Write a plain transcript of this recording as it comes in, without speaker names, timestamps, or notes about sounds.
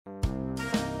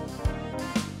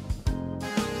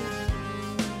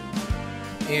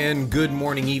And good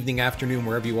morning, evening, afternoon,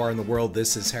 wherever you are in the world.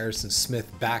 This is Harrison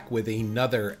Smith back with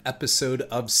another episode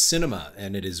of Cinema,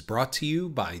 and it is brought to you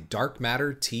by Dark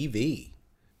Matter TV.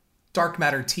 Dark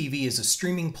Matter TV is a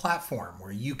streaming platform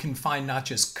where you can find not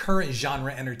just current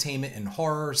genre entertainment in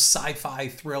horror, sci-fi,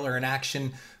 thriller, and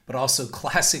action, but also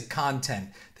classic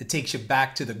content that takes you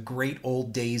back to the great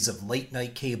old days of late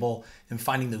night cable and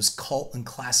finding those cult and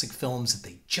classic films that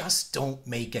they just don't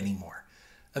make anymore.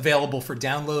 Available for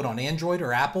download on Android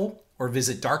or Apple, or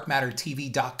visit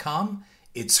darkmattertv.com.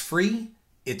 It's free,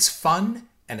 it's fun,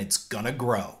 and it's gonna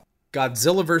grow.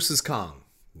 Godzilla vs. Kong.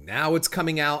 Now it's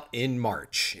coming out in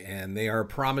March, and they are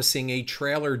promising a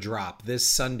trailer drop this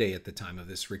Sunday at the time of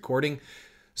this recording.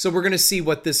 So we're gonna see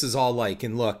what this is all like.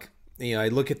 And look, I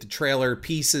look at the trailer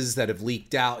pieces that have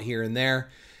leaked out here and there.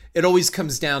 It always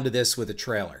comes down to this with a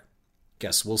trailer.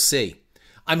 Guess we'll see.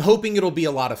 I'm hoping it'll be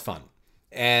a lot of fun.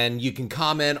 And you can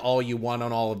comment all you want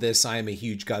on all of this. I am a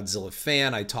huge Godzilla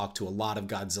fan. I talk to a lot of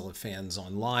Godzilla fans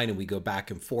online, and we go back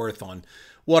and forth on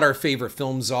what our favorite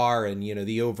films are and,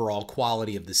 the overall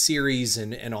quality of the series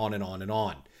and on and on and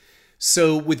on.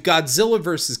 So with Godzilla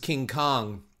versus King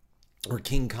Kong, or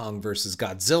King Kong versus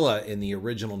Godzilla in the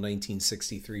original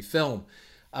 1963 film,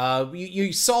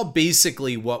 you saw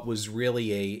basically what was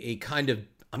really a kind of,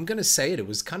 I'm going to say it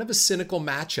was kind of a cynical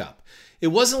matchup. It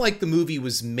wasn't like the movie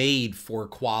was made for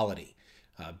quality.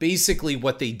 Basically,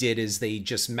 what they did is they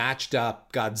just matched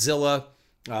up Godzilla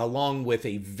along with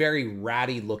a very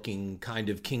ratty-looking kind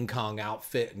of King Kong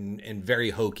outfit and very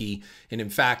hokey. And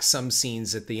in fact, some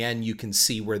scenes at the end, you can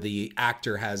see where the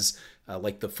actor has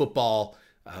like the football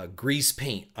grease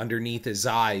paint underneath his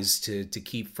eyes to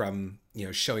keep from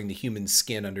showing the human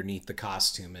skin underneath the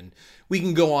costume. And we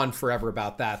can go on forever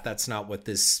about that. That's not what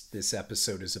this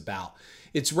episode is about.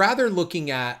 It's rather looking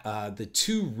at the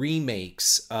two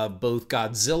remakes of both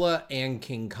Godzilla and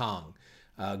King Kong.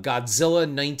 Godzilla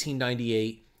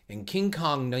 1998 and King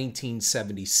Kong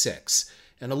 1976.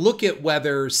 And a look at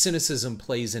whether cynicism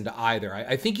plays into either.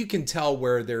 I think you can tell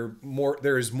where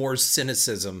there is more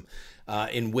cynicism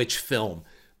in which film.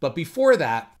 But before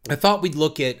that, I thought we'd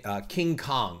look at King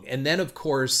Kong. And then, of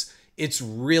course, its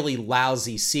really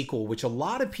lousy sequel, which a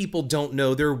lot of people don't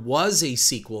know. There was a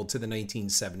sequel to the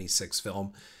 1976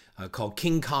 film called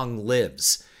King Kong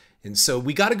Lives. And so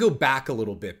we got to go back a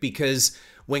little bit, because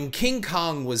when King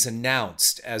Kong was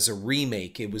announced as a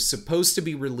remake, it was supposed to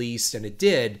be released, and it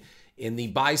did, in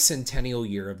the bicentennial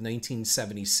year of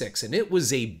 1976. And it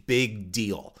was a big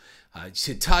deal.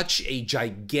 To touch a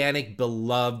gigantic,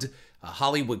 beloved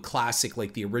Hollywood classic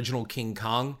like the original King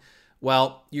Kong,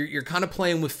 well, you're kind of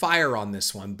playing with fire on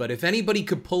this one. But if anybody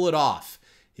could pull it off,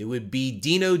 it would be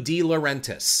Dino De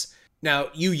Laurentiis. Now,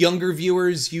 you younger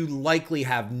viewers, you likely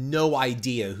have no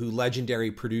idea who legendary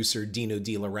producer Dino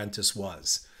De Laurentiis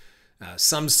was.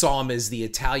 Some saw him as the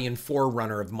Italian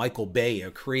forerunner of Michael Bay, a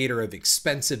creator of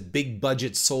expensive,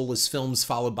 big-budget, soulless films,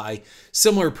 followed by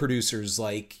similar producers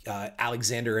like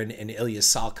Alexander and Ilya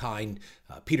Salkind,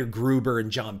 Peter Gruber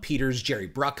and John Peters, Jerry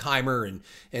Bruckheimer,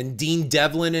 and Dean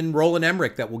Devlin and Roland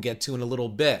Emmerich that we'll get to in a little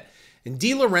bit. And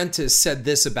De Laurentiis said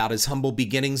this about his humble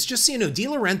beginnings. Just so you know, De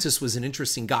Laurentiis was an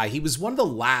interesting guy. He was one of the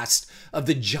last of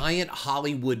the giant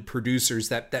Hollywood producers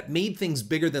that made things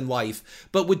bigger than life,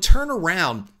 but would turn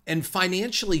around and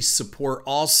financially support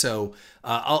also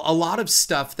a lot of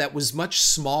stuff that was much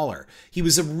smaller. He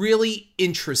was a really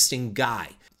interesting guy.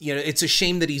 It's a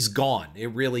shame that he's gone. It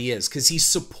really is, because he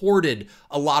supported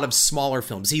a lot of smaller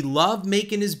films. He loved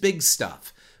making his big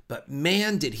stuff. But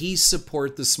man, did he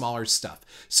support the smaller stuff.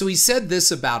 So he said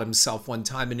this about himself one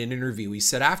time in an interview. He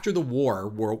said, after the war,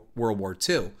 World War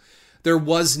II, there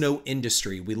was no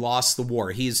industry. We lost the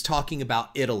war. He is talking about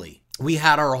Italy. We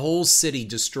had our whole city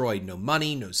destroyed. No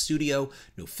money, no studio,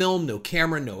 no film, no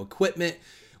camera, no equipment.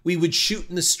 We would shoot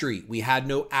in the street. We had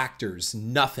no actors,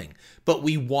 nothing. But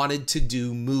we wanted to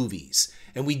do movies.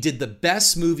 And we did the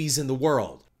best movies in the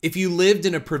world. If you lived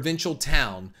in a provincial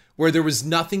town where there was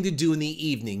nothing to do in the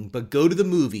evening but go to the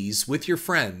movies with your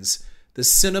friends, the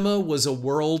cinema was a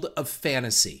world of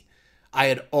fantasy. I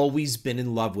had always been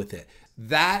in love with it.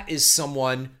 That is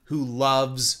someone who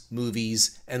loves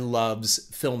movies and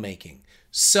loves filmmaking.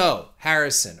 So,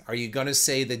 Harrison, are you going to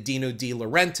say that Dino De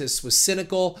Laurentiis was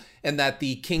cynical and that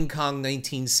the King Kong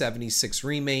 1976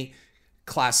 remake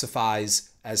classifies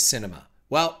as cinema?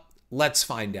 Well, let's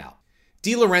find out.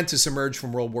 De Laurentiis emerged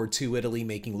from World War II Italy,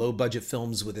 making low-budget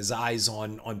films with his eyes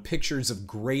on pictures of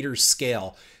greater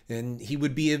scale, and he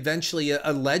would be eventually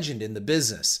a legend in the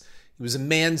business. He was a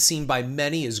man seen by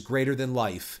many as greater than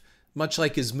life, much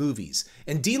like his movies.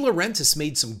 And De Laurentiis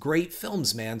made some great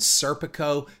films, man.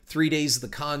 Serpico, 3 Days of the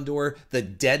Condor, The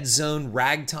Dead Zone,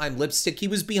 Ragtime Lipstick. He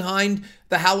was behind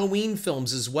the Halloween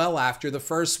films as well after the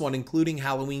first one, including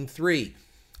Halloween 3.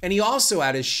 And he also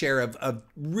had his share of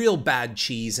real bad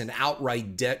cheese and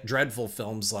outright dreadful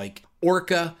films like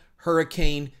Orca,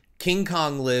 Hurricane, King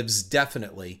Kong Lives,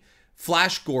 definitely,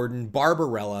 Flash Gordon,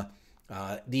 Barbarella,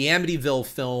 the Amityville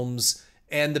films,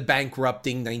 and the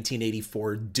bankrupting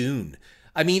 1984 Dune.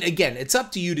 I mean, again, it's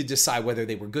up to you to decide whether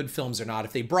they were good films or not.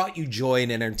 If they brought you joy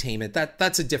and entertainment,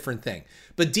 that's a different thing.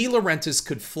 But De Laurentiis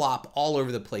could flop all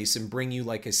over the place and bring you,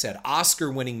 like I said,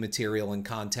 Oscar-winning material and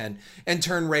content, and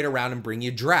turn right around and bring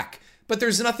you Drek. But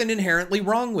there's nothing inherently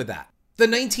wrong with that. The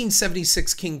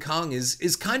 1976 King Kong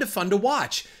is kind of fun to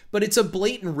watch, but it's a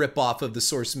blatant ripoff of the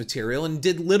source material and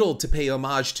did little to pay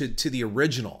homage to the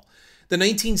original. The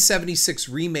 1976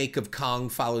 remake of Kong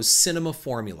follows cinema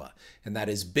formula, and that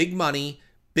is big money,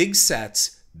 big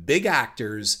sets, big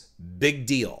actors, big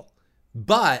deal.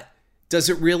 But does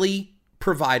it really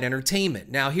provide entertainment?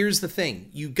 Now, here's the thing.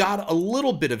 You got a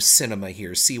little bit of cinema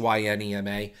here,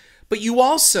 C-Y-N-E-M-A, but you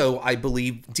also, I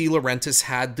believe, De Laurentiis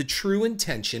had the true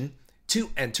intention to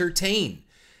entertain.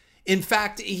 In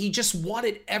fact, he just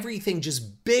wanted everything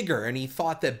just bigger, and he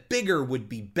thought that bigger would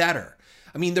be better.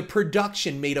 I mean, the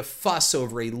production made a fuss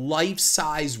over a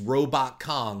life-size robot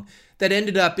Kong that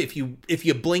ended up, if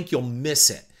you blink, you'll miss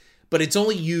it. But it's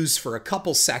only used for a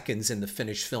couple seconds in the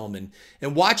finished film.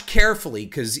 And watch carefully,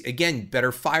 because, again,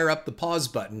 better fire up the pause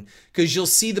button, because you'll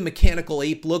see the mechanical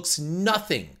ape looks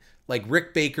nothing like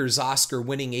Rick Baker's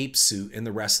Oscar-winning ape suit in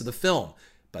the rest of the film.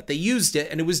 But they used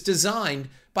it, and it was designed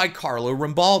by Carlo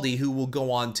Rambaldi, who will go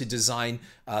on to design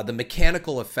the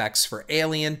mechanical effects for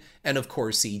Alien and, of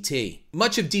course, E.T.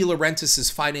 Much of De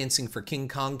Laurentiis' financing for King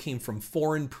Kong came from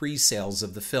foreign pre-sales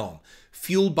of the film,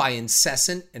 fueled by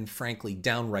incessant and, frankly,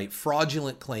 downright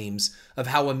fraudulent claims of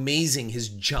how amazing his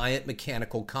giant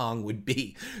mechanical Kong would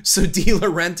be. So De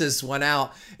Laurentiis went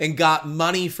out and got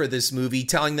money for this movie,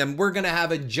 telling them, we're going to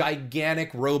have a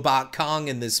gigantic robot Kong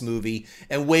in this movie,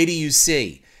 and wait till you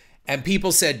see. And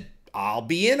people said, I'll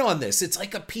be in on this. It's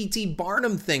like a P.T.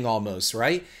 Barnum thing almost,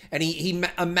 right? And he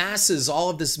amasses all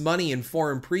of this money in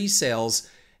foreign pre-sales,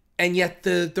 and yet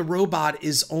the robot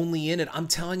is only in it, I'm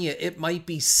telling you, it might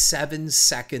be 7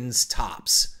 seconds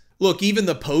tops. Look, even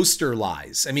the poster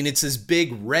lies. I mean, it's this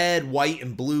big red, white,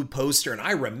 and blue poster, and I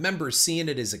remember seeing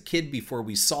it as a kid before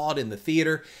we saw it in the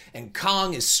theater, and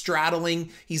Kong is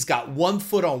straddling. He's got one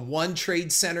foot on one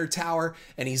Trade Center tower,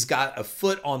 and he's got a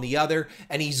foot on the other,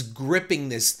 and he's gripping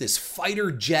this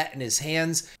fighter jet in his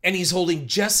hands, and he's holding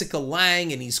Jessica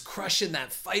Lange, and he's crushing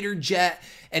that fighter jet,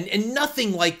 and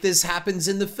nothing like this happens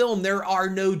in the film. There are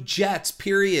no jets,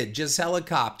 period, just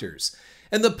helicopters.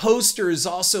 And the poster is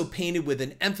also painted with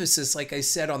an emphasis, like I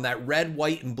said, on that red,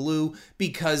 white, and blue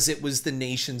because it was the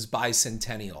nation's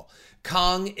bicentennial.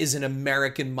 Kong is an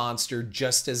American monster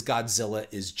just as Godzilla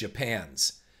is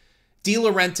Japan's. De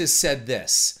Laurentiis said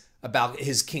this about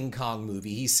his King Kong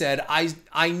movie. He said,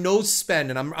 I no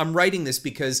spend, and I'm writing this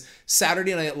because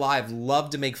Saturday Night Live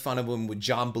loved to make fun of him with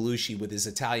John Belushi with his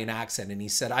Italian accent. And he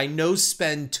said, I no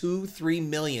spend $2-3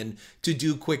 million to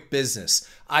do quick business.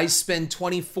 I spend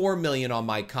 $24 million on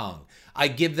my Kong. I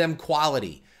give them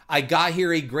quality. I got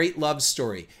here a great love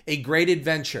story, a great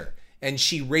adventure, and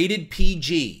she rated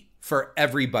PG for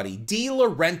everybody. De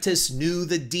Laurentiis knew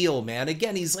the deal, man.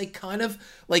 Again, he's like kind of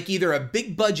like either a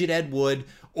big budget Ed Wood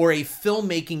or a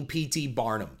filmmaking P.T.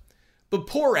 Barnum. But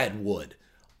poor Ed Wood.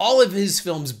 All of his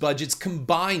film's budgets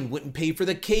combined wouldn't pay for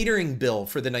the catering bill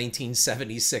for the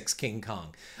 1976 King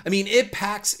Kong. I mean, it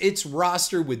packs its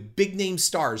roster with big-name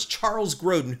stars, Charles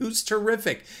Grodin, who's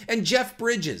terrific, and Jeff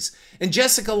Bridges. And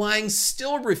Jessica Lange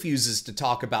still refuses to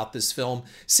talk about this film,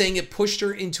 saying it pushed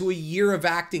her into a year of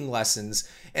acting lessons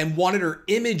and wanted her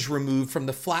image removed from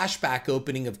the flashback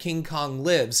opening of King Kong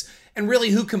Lives. And really,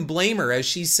 who can blame her, as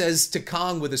she says to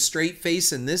Kong with a straight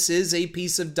face, and this is a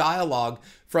piece of dialogue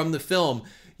from the film,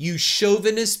 "You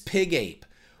chauvinist pig ape.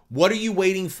 What are you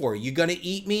waiting for? You gonna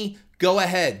eat me? Go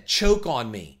ahead, choke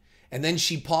on me." And then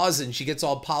she pauses and she gets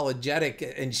all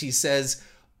apologetic and she says,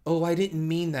 "Oh, I didn't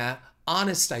mean that.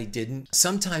 Honest, I didn't.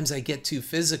 Sometimes I get too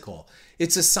physical.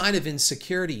 It's a sign of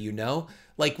insecurity, you know?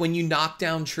 Like when you knock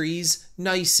down trees.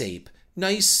 Nice ape.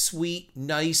 Nice, sweet,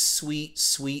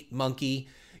 sweet monkey.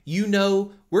 You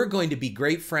know, we're going to be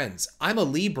great friends. I'm a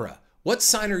Libra. What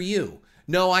sign are you?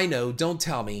 No, I know. Don't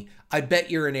tell me. I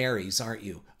bet you're an Aries, aren't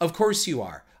you? Of course you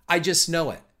are. I just know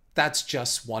it. That's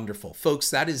just wonderful." Folks,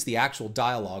 that is the actual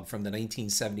dialogue from the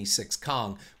 1976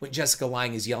 Kong when Jessica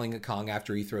Lange is yelling at Kong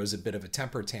after he throws a bit of a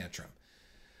temper tantrum.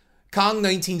 Kong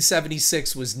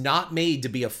 1976 was not made to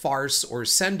be a farce or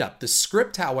send-up. The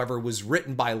script, however, was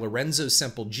written by Lorenzo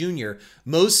Semple Jr.,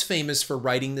 most famous for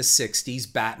writing the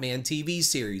 60s Batman TV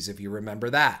series, if you remember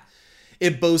that.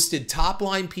 It boasted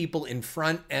top-line people in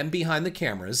front and behind the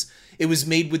cameras. It was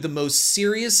made with the most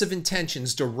serious of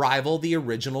intentions to rival the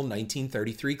original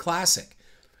 1933 classic.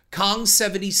 Kong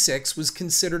 76 was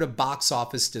considered a box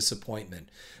office disappointment,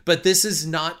 but this is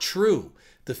not true.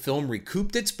 The film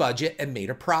recouped its budget and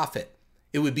made a profit.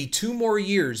 It would be 2 more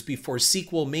years before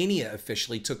sequel mania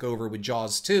officially took over with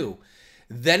Jaws 2.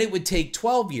 Then it would take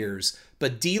 12 years,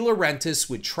 but De Laurentiis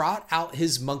would trot out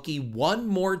his monkey one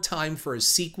more time for a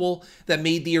sequel that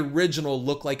made the original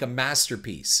look like a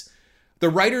masterpiece. The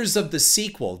writers of the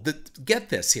sequel, get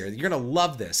this here, you're going to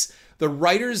love this. The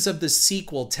writers of the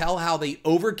sequel tell how they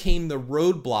overcame the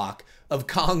roadblock of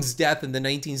Kong's death in the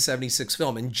 1976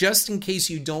 film. And just in case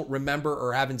you don't remember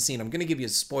or haven't seen, I'm going to give you a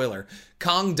spoiler.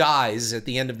 Kong dies at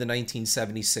the end of the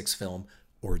 1976 film,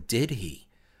 or did he?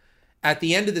 At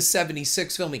the end of the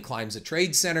 76 film, he climbs a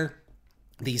trade center.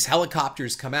 These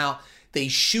helicopters come out. They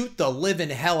shoot the living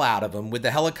hell out of him with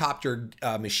the helicopter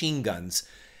machine guns,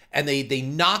 and they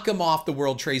knock him off the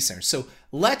World Trade Center. So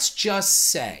let's just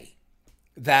say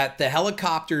that the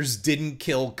helicopters didn't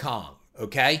kill Kong,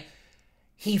 okay?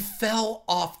 He fell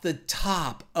off the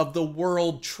top of the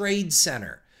World Trade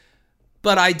Center.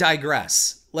 But I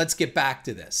digress. Let's get back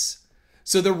to this.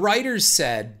 So the writers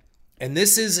said, and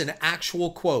this is an actual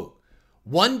quote,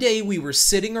 "One day we were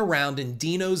sitting around in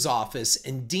Dino's office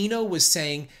and Dino was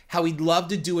saying how he'd love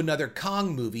to do another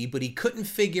Kong movie, but he couldn't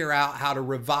figure out how to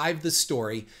revive the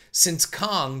story since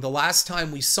Kong, the last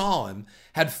time we saw him,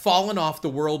 had fallen off the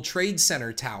World Trade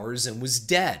Center towers and was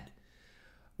dead."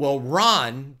 Well,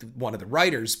 Ron, one of the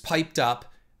writers, piped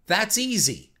up, "That's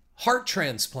easy. Heart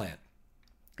transplant."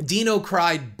 Dino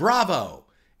cried, "Bravo!"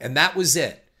 And that was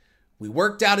it. We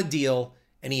worked out a deal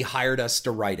and he hired us to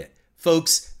write it.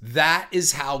 Folks, that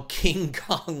is how King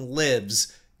Kong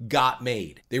Lives got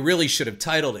made. They really should have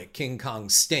titled it King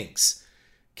Kong Stinks.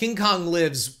 King Kong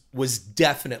Lives was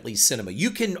definitely cinema.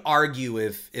 You can argue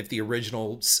if the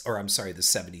original, or I'm sorry, the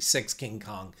 76 King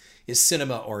Kong is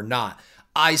cinema or not.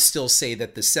 I still say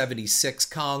that the 76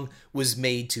 Kong was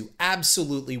made to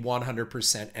absolutely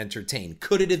 100% entertain.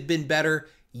 Could it have been better?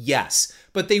 Yes,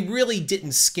 but they really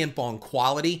didn't skimp on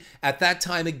quality. At that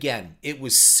time, again, it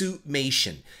was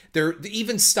suitmation.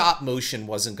 Even stop motion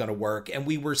wasn't going to work, and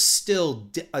we were still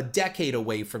a decade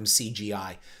away from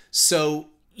CGI. So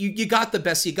you got the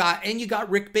best you got, and you got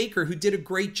Rick Baker, who did a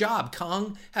great job.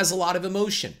 Kong has a lot of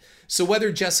emotion. So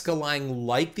whether Jessica Lange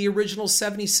liked the original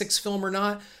 76 film or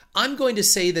not, I'm going to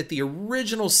say that the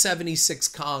original 76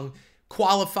 Kong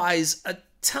qualifies a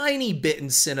tiny bit in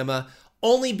cinema,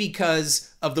 only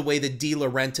because of the way that De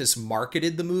Laurentiis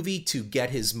marketed the movie to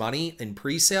get his money in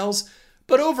pre-sales.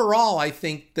 But overall, I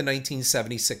think the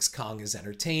 1976 Kong is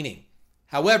entertaining.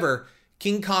 However,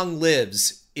 King Kong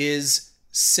Lives is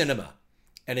cinema,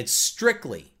 and it's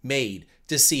strictly made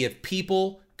to see if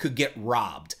people could get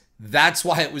robbed. That's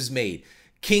why it was made.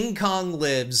 King Kong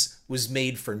Lives was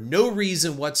made for no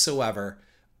reason whatsoever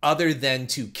other than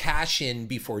to cash in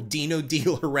before Dino De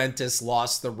Laurentiis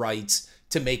lost the rights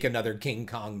to make another King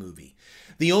Kong movie.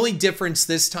 The only difference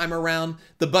this time around,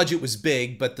 the budget was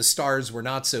big, but the stars were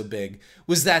not so big,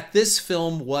 was that this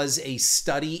film was a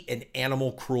study in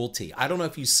animal cruelty. I don't know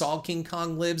if you saw King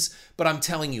Kong Lives, but I'm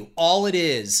telling you, all it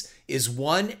is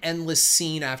one endless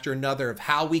scene after another of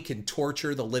how we can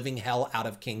torture the living hell out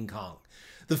of King Kong.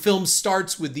 The film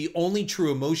starts with the only true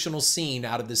emotional scene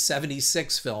out of the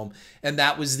 76 film, and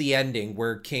that was the ending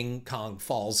where King Kong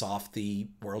falls off the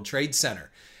World Trade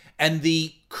Center. And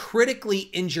the critically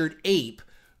injured ape,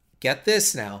 get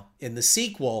this now, in the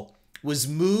sequel, was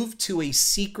moved to a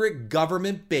secret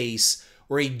government base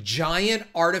where a giant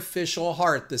artificial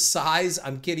heart the size,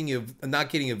 I'm not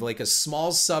kidding you, of like a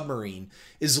small submarine,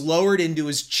 is lowered into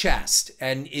his chest.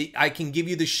 And I can give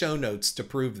you the show notes to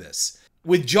prove this.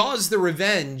 With Jaws the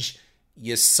Revenge,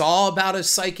 you saw about a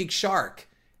psychic shark.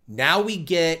 Now we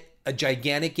get a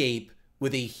gigantic ape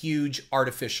with a huge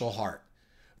artificial heart.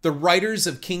 The writers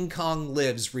of King Kong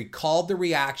Lives recalled the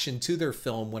reaction to their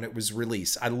film when it was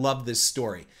released. I love this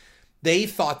story. They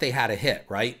thought they had a hit,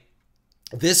 right?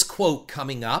 This quote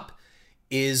coming up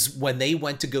is when they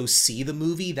went to go see the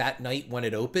movie that night when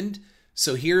it opened.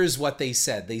 So here's what they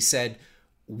said. They said,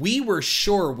 "We were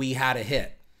sure we had a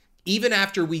hit. Even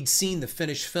after we'd seen the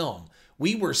finished film,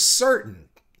 we were certain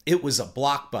it was a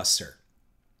blockbuster.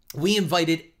 We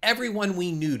invited everyone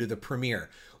we knew to the premiere,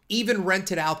 even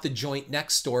rented out the joint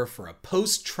next door for a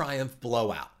post-triumph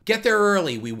blowout. Get there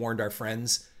early, we warned our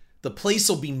friends. The place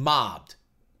will be mobbed."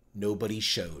 Nobody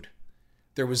showed.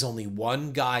 there was only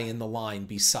one guy in the line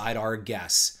beside our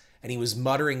guests, and he was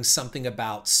muttering something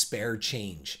about spare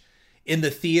change. In the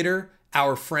theater,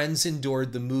 our friends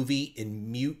endured the movie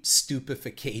in mute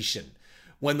stupefaction.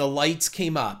 When the lights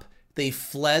came up, they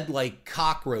fled like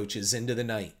cockroaches into the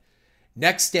night.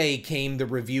 Next day came the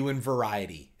review in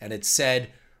Variety, and it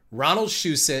said, Ronald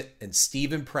Shusett and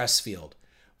Steven Pressfield.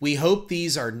 We hope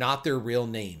these are not their real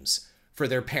names, for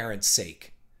their parents'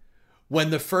 sake. When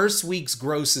the first week's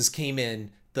grosses came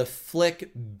in, the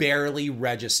flick barely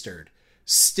registered.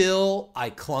 Still, I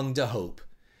clung to hope.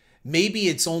 Maybe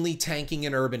it's only tanking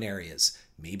in urban areas.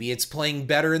 Maybe it's playing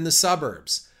better in the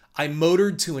suburbs. I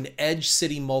motored to an Edge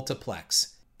City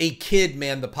multiplex. A kid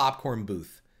manned the popcorn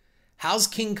booth. How's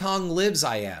King Kong Lives,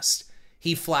 I asked.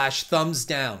 He flashed thumbs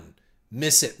down.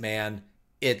 Miss it, man.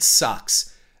 It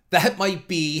sucks. That might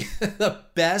be the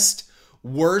best,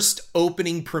 worst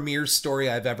opening premiere story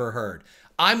I've ever heard.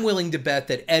 I'm willing to bet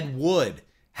that Ed Wood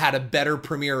had a better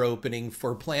premiere opening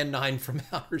for Plan 9 from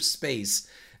Outer Space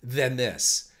than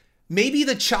this. Maybe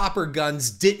the chopper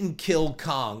guns didn't kill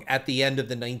Kong at the end of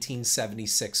the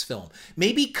 1976 film.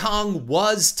 Maybe Kong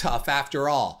was tough after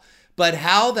all. But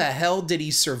how the hell did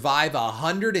he survive a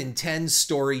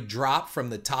 110-story drop from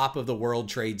the top of the World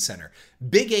Trade Center?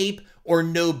 Big ape or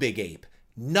no big ape?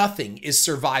 Nothing is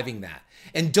surviving that.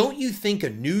 And don't you think a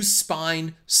new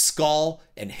spine, skull,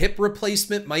 and hip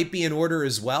replacement might be in order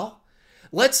as well?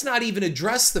 Let's not even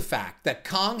address the fact that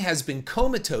Kong has been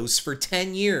comatose for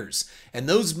 10 years, and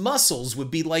those muscles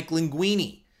would be like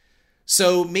linguini.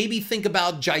 So maybe think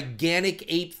about gigantic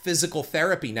ape physical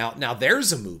therapy. Now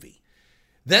there's a movie.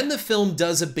 Then the film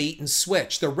does a bait and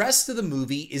switch. The rest of the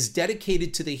movie is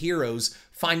dedicated to the heroes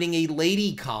finding a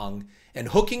lady Kong and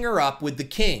hooking her up with the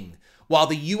king, while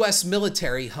the US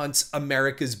military hunts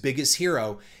America's biggest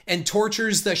hero and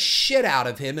tortures the shit out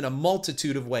of him in a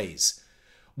multitude of ways.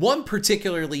 One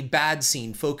particularly bad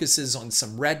scene focuses on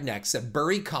some rednecks that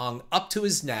bury Kong up to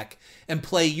his neck and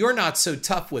play You're Not So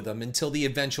Tough with him until the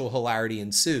eventual hilarity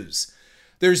ensues.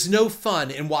 There's no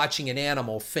fun in watching an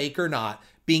animal, fake or not,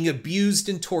 being abused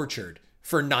and tortured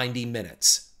for 90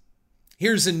 minutes.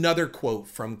 Here's another quote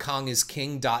from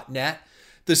KongIsKing.net.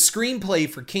 The screenplay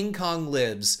for King Kong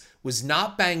Lives was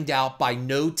not banged out by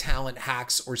no-talent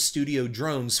hacks or studio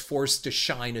drones forced to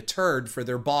shine a turd for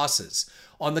their bosses.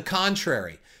 On the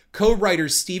contrary,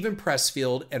 co-writers Steven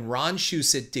Pressfield and Ron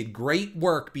Shusett did great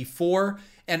work before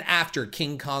and after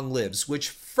King Kong Lives, which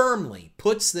firmly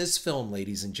puts this film,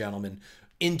 ladies and gentlemen,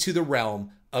 into the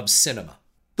realm of cinema.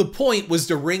 The point was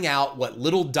to wring out what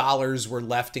little dollars were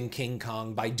left in King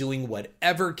Kong by doing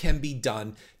whatever can be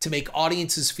done to make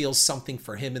audiences feel something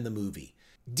for him in the movie.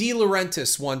 De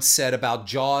Laurentiis once said about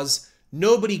Jaws,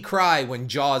 nobody cry when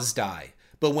Jaws die,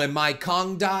 but when my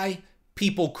Kong die,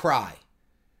 people cry.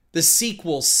 The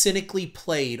sequel cynically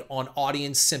played on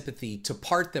audience sympathy to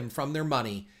part them from their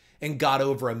money and got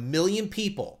over 1 million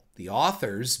people, the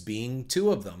authors being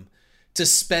 2 of them, to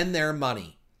spend their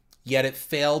money, yet it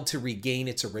failed to regain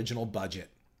its original budget.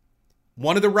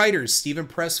 One of the writers, Steven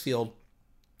Pressfield,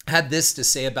 had this to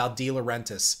say about De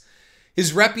Laurentiis.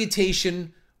 His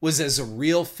reputation was as a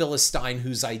real Philistine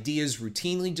whose ideas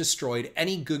routinely destroyed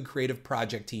any good creative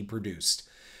project he produced.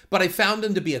 But I found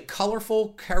him to be a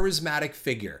colorful, charismatic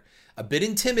figure, a bit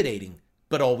intimidating,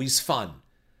 but always fun.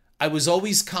 I was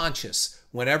always conscious,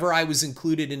 whenever I was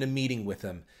included in a meeting with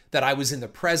him, that I was in the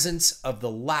presence of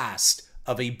the last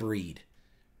of a breed.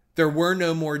 There were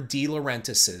no more De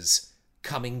Laurentiises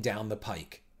coming down the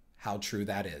pike. How true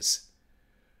that is.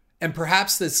 And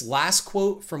perhaps this last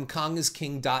quote from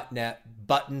KongIsKing.net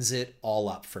buttons it all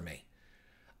up for me.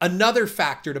 Another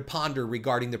factor to ponder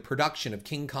regarding the production of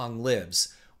King Kong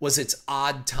Lives was its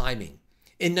odd timing.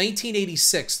 In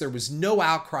 1986, there was no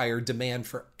outcry or demand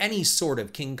for any sort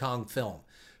of King Kong film,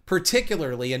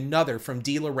 particularly another from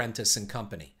De Laurentiis and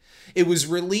Company. It was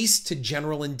released to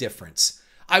general indifference.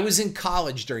 I was in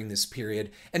college during this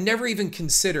period and never even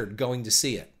considered going to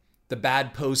see it. The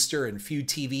bad poster and few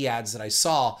TV ads that I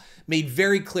saw made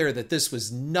very clear that this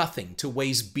was nothing to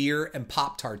waste beer and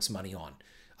Pop-Tarts money on.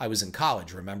 I was in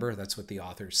college, remember? That's what the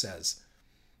author says.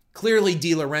 Clearly,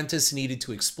 De Laurentiis needed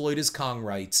to exploit his Kong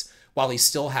rights while he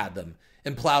still had them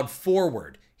and plowed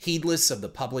forward, heedless of the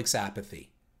public's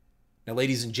apathy. Now,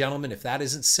 ladies and gentlemen, if that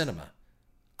isn't cinema,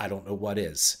 I don't know what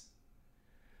is.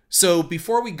 So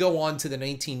before we go on to the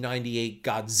 1998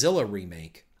 Godzilla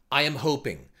remake, I am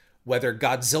hoping whether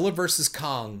Godzilla vs.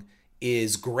 Kong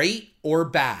is great or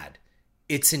bad,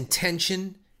 its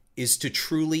intention is to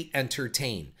truly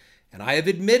entertain. And I have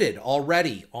admitted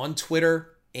already on Twitter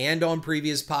and on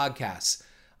previous podcasts,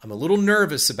 I'm a little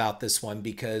nervous about this one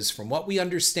because from what we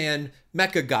understand,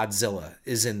 Mechagodzilla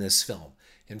is in this film.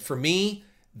 And for me,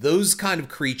 those kind of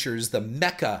creatures, the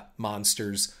mecha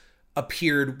monsters,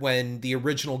 appeared when the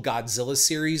original Godzilla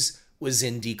series was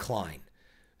in decline.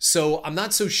 So I'm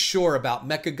not so sure about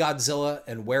Mechagodzilla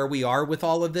and where we are with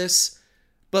all of this,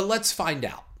 but let's find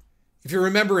out. If you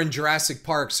remember in Jurassic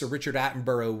Park, Sir Richard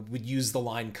Attenborough would use the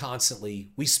line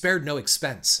constantly, "We spared no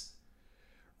expense."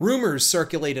 Rumors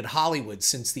circulated Hollywood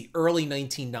since the early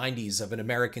 1990s of an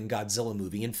American Godzilla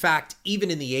movie. In fact,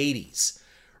 even in the 80s.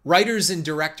 Writers and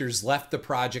directors left the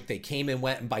project, they came and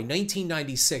went, and by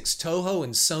 1996, Toho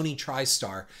and Sony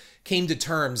TriStar came to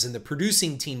terms, and the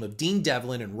producing team of Dean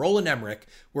Devlin and Roland Emmerich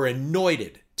were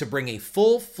anointed to bring a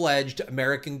full-fledged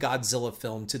American Godzilla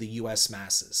film to the US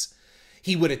masses.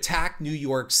 He would attack New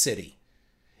York City.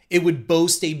 It would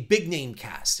boast a big-name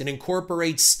cast and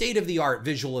incorporate state-of-the-art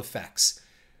visual effects.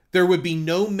 There would be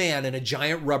no man in a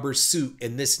giant rubber suit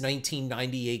in this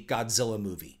 1998 Godzilla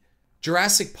movie.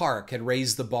 Jurassic Park had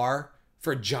raised the bar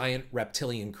for giant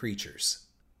reptilian creatures.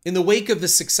 In the wake of the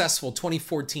successful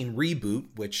 2014 reboot,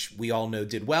 which we all know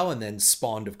did well, and then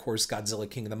spawned, of course, Godzilla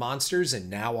King of the Monsters, and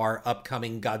now our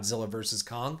upcoming Godzilla vs.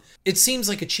 Kong, it seems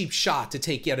like a cheap shot to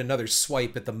take yet another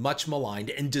swipe at the much maligned,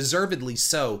 and deservedly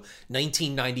so,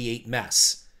 1998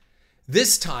 mess.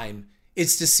 This time,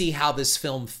 it's to see how this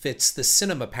film fits the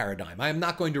cinema paradigm. I am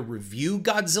not going to review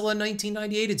Godzilla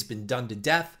 1998, it's been done to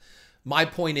death. My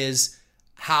point is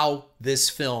how this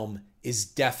film is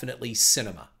definitely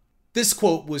cinema. This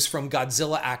quote was from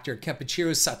Godzilla actor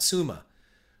Kenpachiro Satsuma,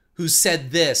 who said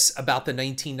this about the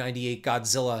 1998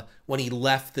 Godzilla when he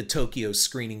left the Tokyo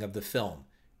screening of the film.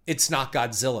 "It's not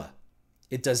Godzilla.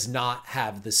 It does not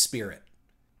have the spirit."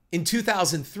 In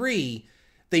 2003,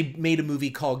 they made a movie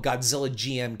called Godzilla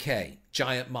GMK,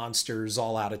 Giant Monsters,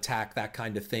 All-Out Attack, that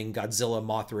kind of thing. Godzilla,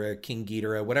 Mothra, King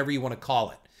Ghidorah, whatever you want to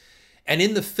call it. And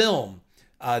in the film,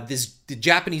 the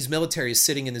Japanese military is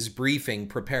sitting in this briefing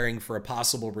preparing for a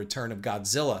possible return of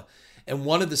Godzilla. And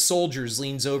one of the soldiers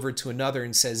leans over to another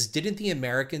and says, "Didn't the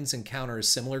Americans encounter a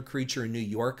similar creature in New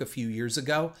York a few years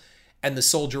ago?" And the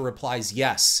soldier replies,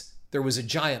 "Yes, there was a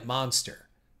giant monster,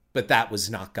 but that was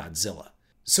not Godzilla."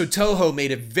 So Toho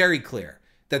made it very clear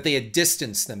that they had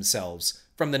distanced themselves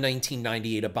from the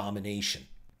 1998 abomination.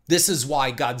 This is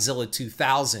why Godzilla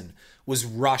 2000 was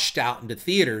rushed out into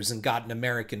theaters and got an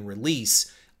American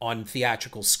release on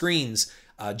theatrical screens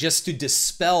just to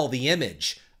dispel the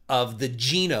image of the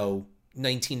Gino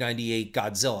 1998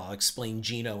 Godzilla. I'll explain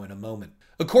Gino in a moment.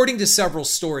 According to several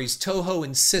stories, Toho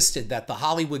insisted that the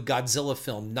Hollywood Godzilla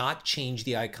film not change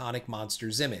the iconic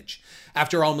monster's image.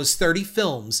 After almost 30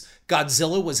 films,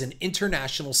 Godzilla was an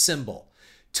international symbol.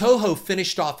 Toho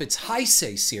finished off its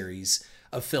Heisei series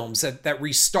of films that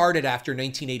restarted after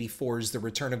 1984's The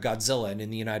Return of Godzilla, and in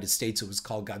the United States it was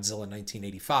called Godzilla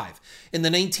 1985. In the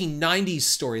 1990s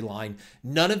storyline,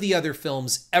 none of the other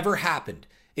films ever happened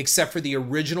except for the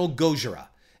original Gojira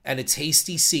and its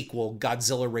hasty sequel,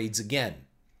 Godzilla Raids Again.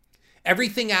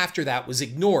 Everything after that was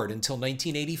ignored until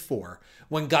 1984,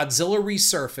 when Godzilla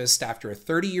resurfaced after a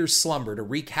 30-year slumber to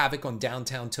wreak havoc on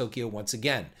downtown Tokyo once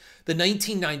again. The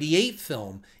 1998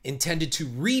 film intended to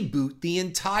reboot the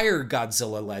entire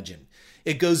Godzilla legend.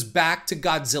 It goes back to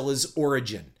Godzilla's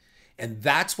origin, and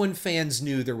that's when fans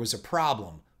knew there was a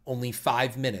problem only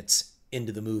 5 minutes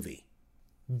into the movie.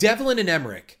 Devlin and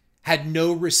Emmerich had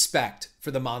no respect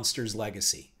for the monster's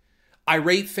legacy.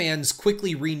 Irate fans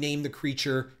quickly renamed the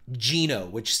creature Gino,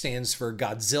 which stands for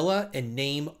Godzilla and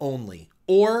name only,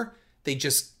 or they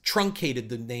just truncated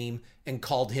the name and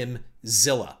called him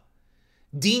Zilla.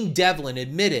 Dean Devlin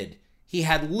admitted he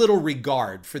had little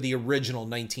regard for the original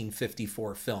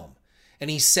 1954 film, and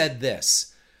he said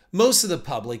this: "Most of the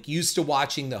public used to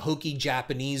watching the hokey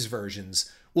Japanese versions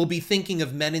will be thinking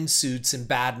of men in suits and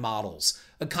bad models,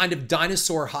 a kind of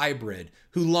dinosaur hybrid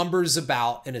who lumbers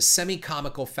about in a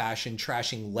semi-comical fashion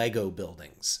trashing Lego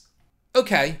buildings."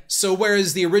 Okay, so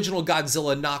whereas the original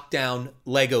Godzilla knocked down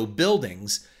Lego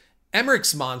buildings,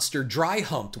 Emmerich's monster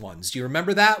dry-humped ones. Do you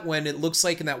remember that? When it looks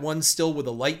like in that one still with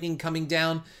the lightning coming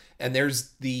down, and there's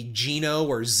the Gino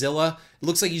or Zilla. It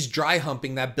looks like he's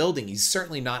dry-humping that building. He's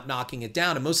certainly not knocking it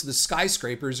down, and most of the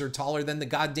skyscrapers are taller than the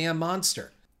goddamn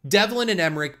monster. Devlin and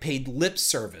Emmerich paid lip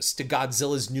service to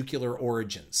Godzilla's nuclear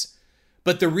origins.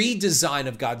 But the redesign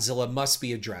of Godzilla must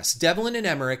be addressed. Devlin and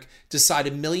Emmerich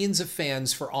decided millions of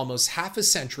fans for almost half a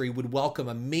century would welcome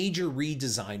a major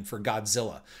redesign for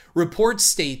Godzilla. Reports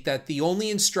state that the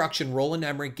only instruction Roland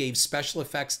Emmerich gave special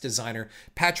effects designer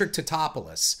Patrick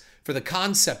Tatopoulos for the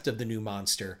concept of the new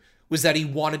monster was that he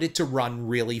wanted it to run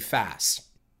really fast.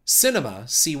 Cinema,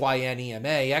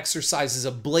 CYNEMA, exercises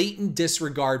a blatant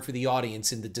disregard for the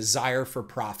audience in the desire for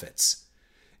profits.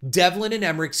 Devlin and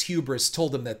Emmerich's hubris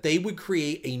told them that they would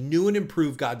create a new and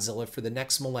improved Godzilla for the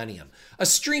next millennium, a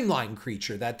streamlined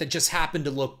creature that just happened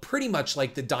to look pretty much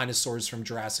like the dinosaurs from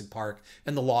Jurassic Park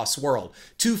and The Lost World,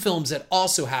 two films that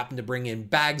also happened to bring in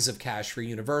bags of cash for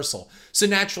Universal. So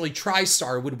naturally,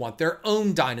 TriStar would want their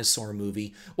own dinosaur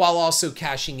movie, while also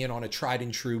cashing in on a tried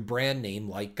and true brand name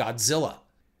like Godzilla.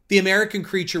 The American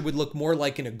creature would look more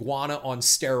like an iguana on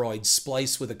steroids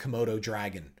spliced with a Komodo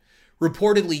dragon.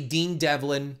 Reportedly, Dean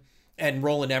Devlin and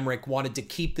Roland Emmerich wanted to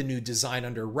keep the new design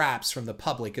under wraps from the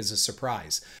public as a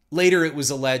surprise. Later, it was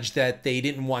alleged that they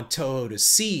didn't want Toho to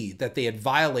see that they had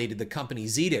violated the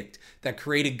company's edict that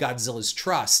created Godzilla's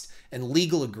trust and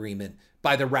legal agreement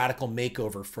by the radical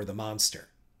makeover for the monster.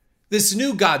 This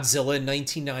new Godzilla in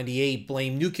 1998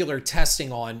 blamed nuclear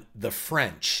testing on the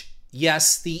French.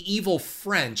 Yes, the evil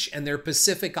French and their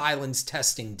Pacific Islands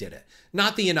testing did it,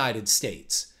 not the United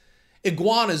States.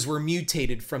 Iguanas were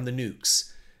mutated from the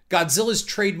nukes. Godzilla's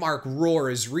trademark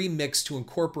roar is remixed to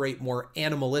incorporate more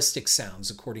animalistic sounds,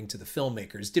 according to the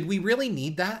filmmakers. Did we really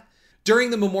need that?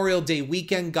 During the Memorial Day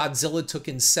weekend, Godzilla took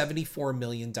in $74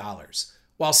 million.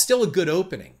 While still a good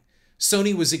opening,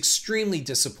 Sony was extremely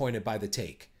disappointed by the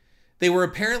take. They were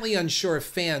apparently unsure if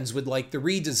fans would like the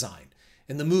redesign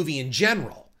and the movie in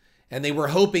general, and they were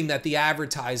hoping that the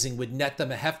advertising would net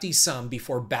them a hefty sum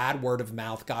before bad word of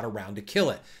mouth got around to kill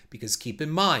it. Because keep in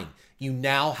mind, you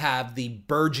now have the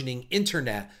burgeoning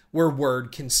internet where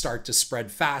word can start to spread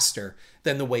faster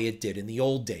than the way it did in the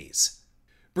old days.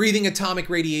 Breathing atomic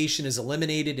radiation is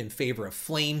eliminated in favor of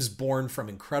flames born from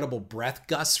incredible breath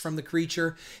gusts from the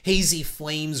creature. Hazy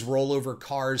flames roll over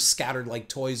cars scattered like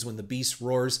toys when the beast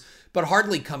roars, but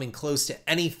hardly coming close to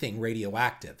anything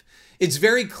radioactive. It's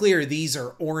very clear these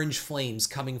are orange flames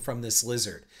coming from this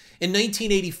lizard. In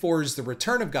 1984's The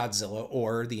Return of Godzilla,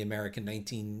 or the American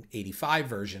 1985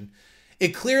 version, it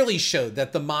clearly showed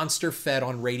that the monster fed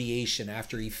on radiation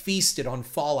after he feasted on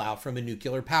fallout from a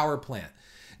nuclear power plant.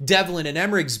 Devlin and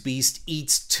Emmerich's beast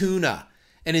eats tuna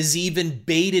and is even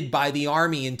baited by the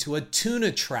army into a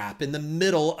tuna trap in the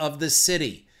middle of the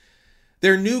city.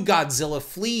 Their new Godzilla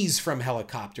flees from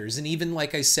helicopters and even,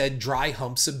 like I said, dry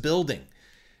humps a building.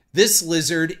 This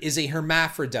lizard is a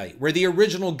hermaphrodite, where the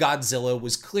original Godzilla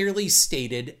was clearly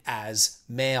stated as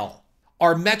male.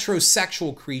 Our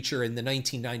metrosexual creature in the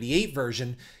 1998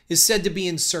 version is said to be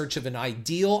in search of an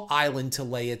ideal island to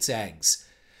lay its eggs.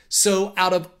 So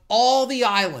out of all the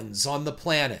islands on the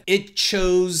planet, it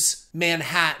chose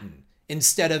Manhattan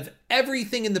instead of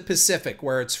everything in the Pacific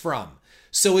where it's from.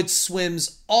 So it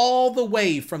swims all the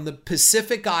way from the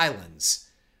Pacific Islands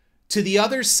to the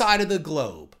other side of the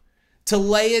globe to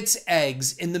lay its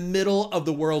eggs in the middle of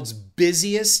the world's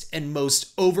busiest and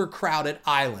most overcrowded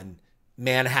island,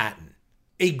 Manhattan.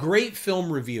 A great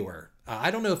film reviewer,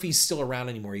 I don't know if he's still around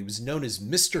anymore, he was known as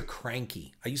Mr.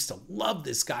 Cranky. I used to love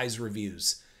this guy's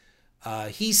reviews.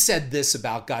 He said this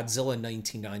about Godzilla in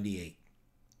 1998.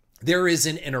 There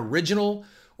isn't an original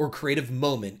or creative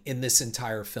moment in this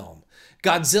entire film.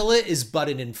 Godzilla is but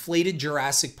an inflated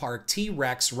Jurassic Park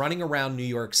T-Rex running around New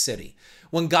York City.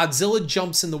 When Godzilla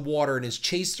jumps in the water and is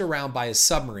chased around by a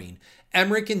submarine,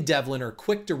 Emmerich and Devlin are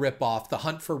quick to rip off The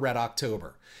Hunt for Red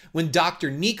October. When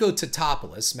Dr. Nico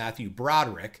Tatopoulos, Matthew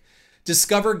Broderick,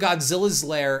 discovered Godzilla's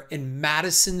lair in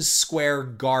Madison Square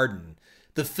Garden,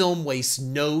 the film wastes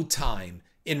no time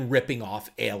in ripping off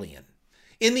Alien.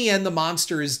 In the end, the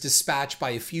monster is dispatched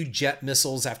by a few jet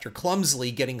missiles after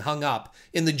clumsily getting hung up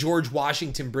in the George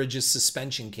Washington Bridge's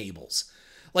suspension cables.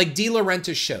 Like De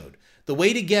Laurentiis showed, the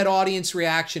way to get audience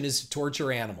reaction is to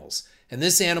torture animals, and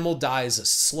this animal dies a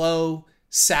slow,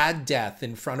 sad death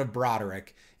in front of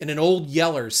Broderick in an Old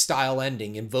Yeller-style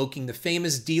ending invoking the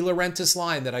famous De Laurentiis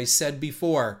line that I said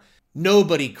before,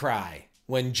 "Nobody cry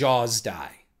when Jaws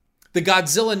die." The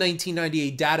Godzilla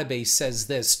 1998 database says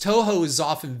this: Toho is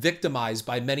often victimized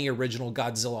by many original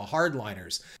Godzilla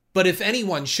hardliners, but if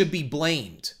anyone should be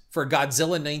blamed for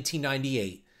Godzilla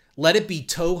 1998, let it be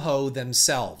Toho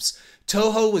themselves.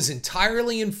 Toho was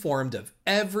entirely informed of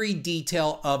every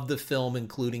detail of the film,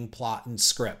 including plot and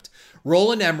script.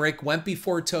 Roland Emmerich went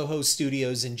before Toho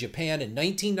Studios in Japan in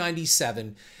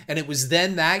 1997, and it was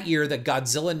then that year that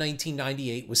Godzilla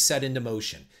 1998 was set into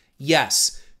motion.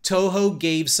 Yes, Toho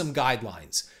gave some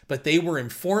guidelines, but they were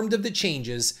informed of the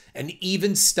changes and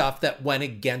even stuff that went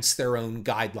against their own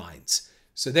guidelines.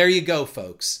 So there you go,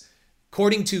 folks.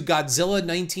 According to Godzilla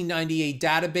 1998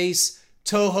 database,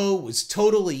 Toho was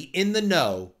totally in the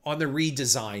know on the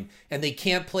redesign, and they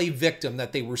can't play victim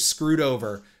that they were screwed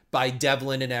over by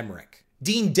Devlin and Emmerich.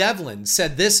 Dean Devlin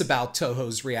said this about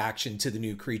Toho's reaction to the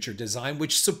new creature design,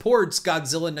 which supports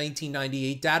Godzilla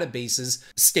 1998 database's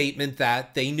statement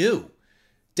that they knew.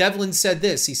 Devlin said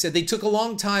this. He said, they took a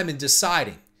long time in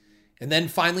deciding and then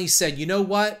finally said, you know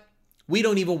what? We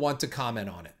don't even want to comment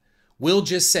on it. We'll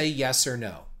just say yes or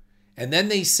no. And then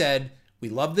they said, we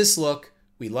love this look,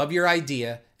 we love your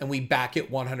idea, and we back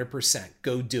it 100%.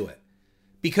 Go do it.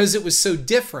 Because it was so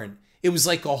different, it was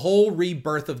like a whole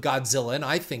rebirth of Godzilla, and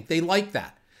I think they like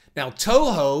that. Now,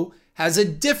 Toho has a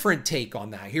different take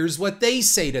on that. Here's what they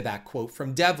say to that quote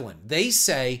from Devlin. They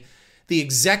say, the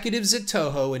executives at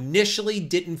Toho initially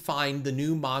didn't find the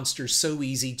new monster so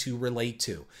easy to relate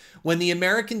to. When the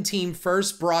American team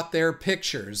first brought their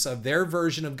pictures of their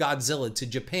version of Godzilla to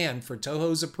Japan for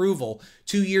Toho's approval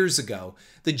 2 years ago,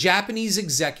 the Japanese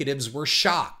executives were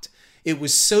shocked. It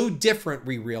was so different,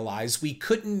 we realized, we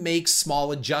couldn't make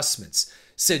small adjustments,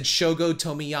 said Shogo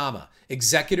Tomiyama,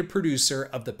 executive producer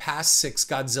of the past 6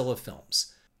 Godzilla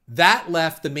films. That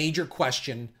left the major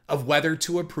question of whether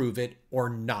to approve it or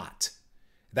not.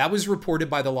 That was reported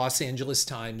by the Los Angeles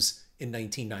Times in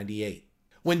 1998.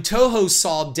 When Toho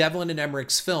saw Devlin and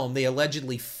Emmerich's film, they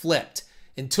allegedly flipped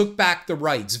and took back the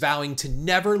rights, vowing to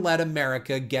never let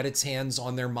America get its hands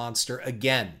on their monster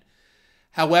again.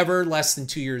 However, less than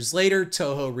 2 years later,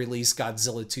 Toho released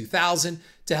Godzilla 2000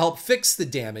 to help fix the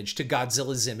damage to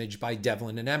Godzilla's image by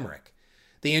Devlin and Emmerich.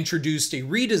 They introduced a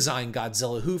redesigned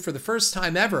Godzilla who, for the first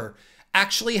time ever,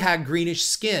 actually had greenish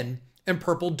skin and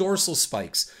purple dorsal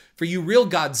spikes. For you real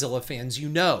Godzilla fans, you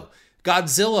know,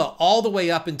 Godzilla all the way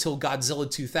up until Godzilla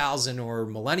 2000 or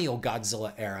Millennial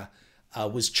Godzilla era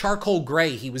was charcoal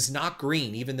gray. He was not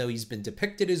green, even though he's been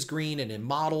depicted as green and in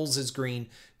models as green.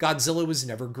 Godzilla was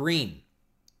never green.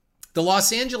 The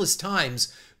Los Angeles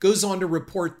Times goes on to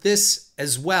report this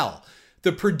as well.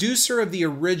 The producer of the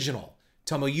original,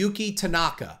 Tomoyuki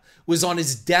Tanaka, was on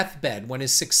his deathbed when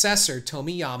his successor,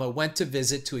 Tomiyama, went to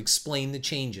visit to explain the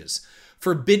changes.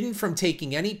 Forbidden from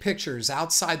taking any pictures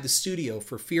outside the studio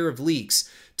for fear of leaks,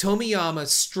 Tomiyama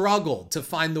struggled to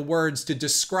find the words to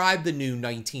describe the new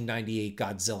 1998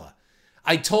 Godzilla.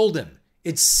 I told him,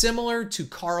 it's similar to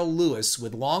Carl Lewis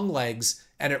with long legs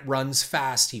and it runs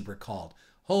fast, he recalled.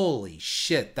 Holy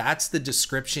shit, that's the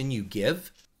description you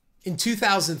give? In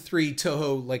 2003,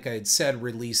 Toho, like I had said,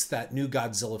 released that new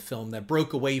Godzilla film that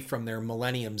broke away from their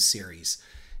Millennium series.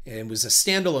 It was a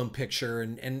standalone picture,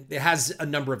 and it has a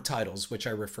number of titles, which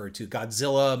I refer to.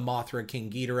 Godzilla, Mothra, King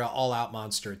Ghidorah, All Out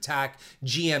Monster Attack,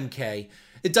 GMK.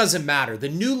 It doesn't matter. The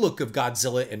new look of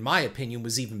Godzilla, in my opinion,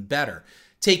 was even better,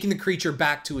 taking the creature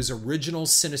back to his original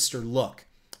sinister look.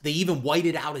 They even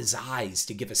whited out his eyes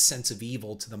to give a sense of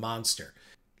evil to the monster.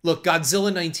 Look,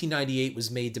 Godzilla 1998 was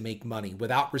made to make money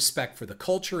without respect for the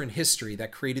culture and history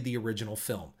that created the original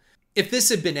film. If this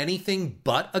had been anything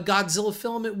but a Godzilla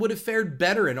film, it would have fared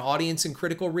better in audience and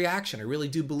critical reaction. I really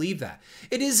do believe that.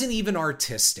 It isn't even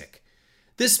artistic.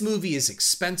 This movie is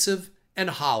expensive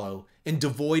and hollow and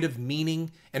devoid of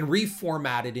meaning and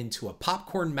reformatted into a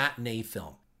popcorn matinee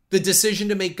film. The decision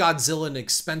to make Godzilla an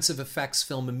expensive effects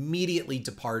film immediately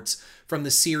departs from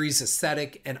the series'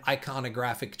 aesthetic and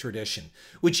iconographic tradition,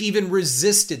 which even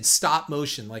resisted stop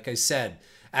motion, like I said,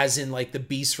 as in like the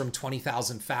Beast from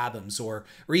 20,000 Fathoms, or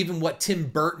even what Tim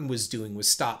Burton was doing with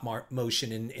stop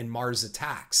motion in Mars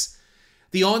Attacks.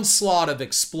 The onslaught of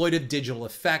exploitive digital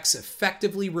effects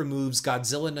effectively removes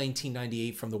Godzilla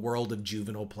 1998 from the world of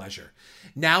juvenile pleasure.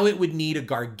 Now it would need a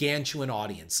gargantuan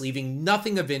audience, leaving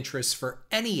nothing of interest for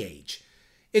any age.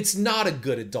 It's not a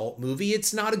good adult movie.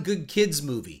 It's not a good kids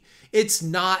movie. It's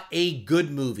not a good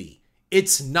movie.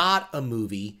 It's not a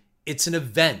movie. It's an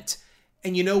event.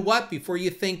 And you know what? Before you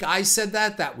think I said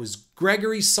that, that was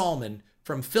Gregory Salmon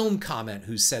from Film Comment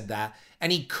who said that,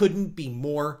 and he couldn't be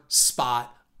more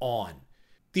spot on.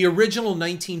 The original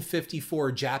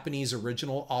 1954 Japanese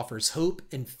original offers hope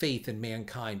and faith in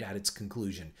mankind at its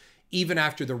conclusion, even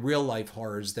after the real-life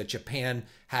horrors that Japan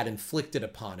had inflicted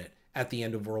upon it at the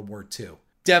end of World War II.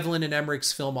 Devlin and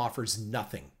Emmerich's film offers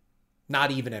nothing,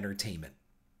 not even entertainment.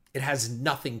 It has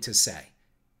nothing to say,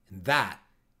 and that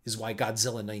is why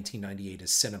Godzilla 1998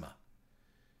 is cinema.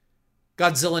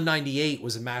 Godzilla 98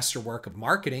 was a masterwork of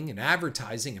marketing and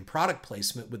advertising and product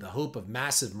placement with the hope of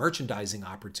massive merchandising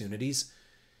opportunities.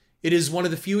 It is one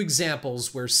of the few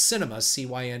examples where cinema,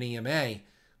 CYNEMA,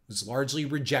 was largely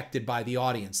rejected by the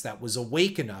audience that was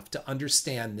awake enough to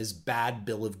understand this bad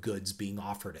bill of goods being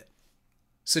offered it.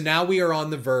 So now we are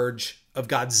on the verge of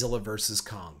Godzilla vs.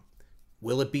 Kong.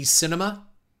 Will it be cinema?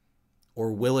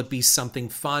 Or will it be something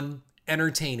fun,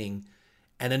 entertaining,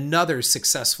 and another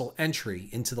successful entry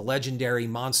into the legendary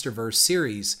MonsterVerse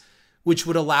series, which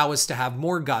would allow us to have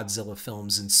more Godzilla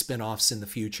films and spin-offs in the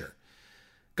future?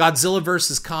 Godzilla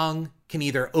vs. Kong can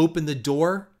either open the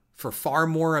door for far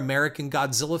more American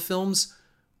Godzilla films,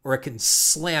 or it can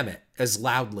slam it as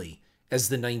loudly as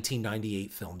the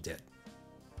 1998 film did?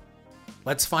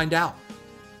 Let's find out.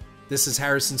 This is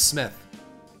Harrison Smith.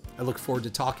 I look forward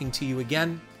to talking to you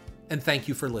again, and thank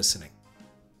you for listening.